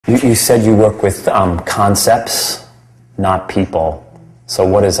You said you work with concepts, not people. So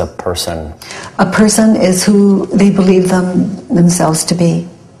what is a person? A person is who they believe themselves to be.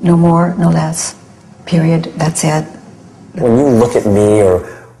 No more, no less. Period. That's it. When you look at me or,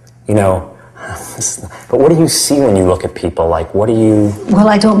 you know, but what do you see when you look at people? Like, what do you... Well,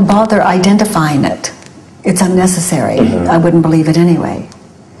 I don't bother identifying it. It's unnecessary. I wouldn't believe it anyway.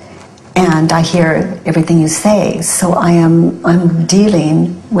 And I hear everything you say, so I'm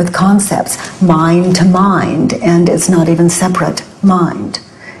dealing with concepts, mind to mind, and it's not even separate mind.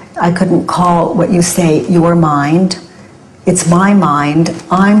 I couldn't call what you say your mind. It's my mind.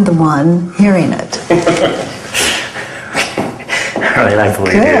 I'm the one hearing it. All right, I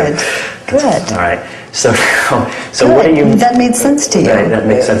believe you. Good. All right. So what do you... That made sense to you. That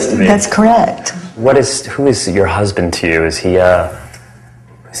makes sense to me. That's correct. Who is your husband to you? Is he a...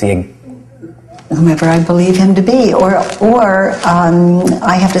 Whomever I believe him to be, or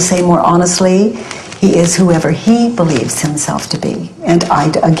I have to say more honestly, he is whoever he believes himself to be. And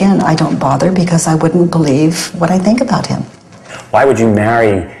I don't bother because I wouldn't believe what I think about him. Why would you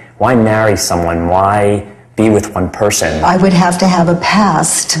why marry someone? Why be with one person? I would have to have a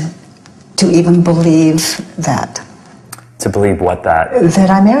past to even believe that. To believe what that? That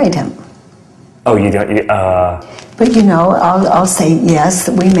I married him. Oh, you don't, But you know, I'll say, yes,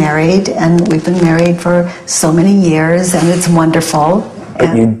 we married, and we've been married for so many years, and it's wonderful.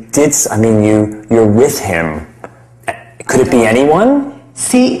 But you did, I mean, you're with him. Could it be anyone?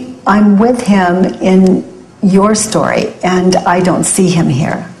 See, I'm with him in your story, and I don't see him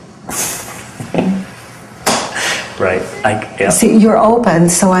here. Right. Yeah. See, you're open,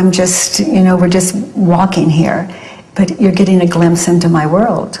 so I'm just, you know, we're just walking here. But you're getting a glimpse into my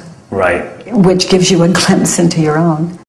world. Right. Which gives you a glimpse into your own.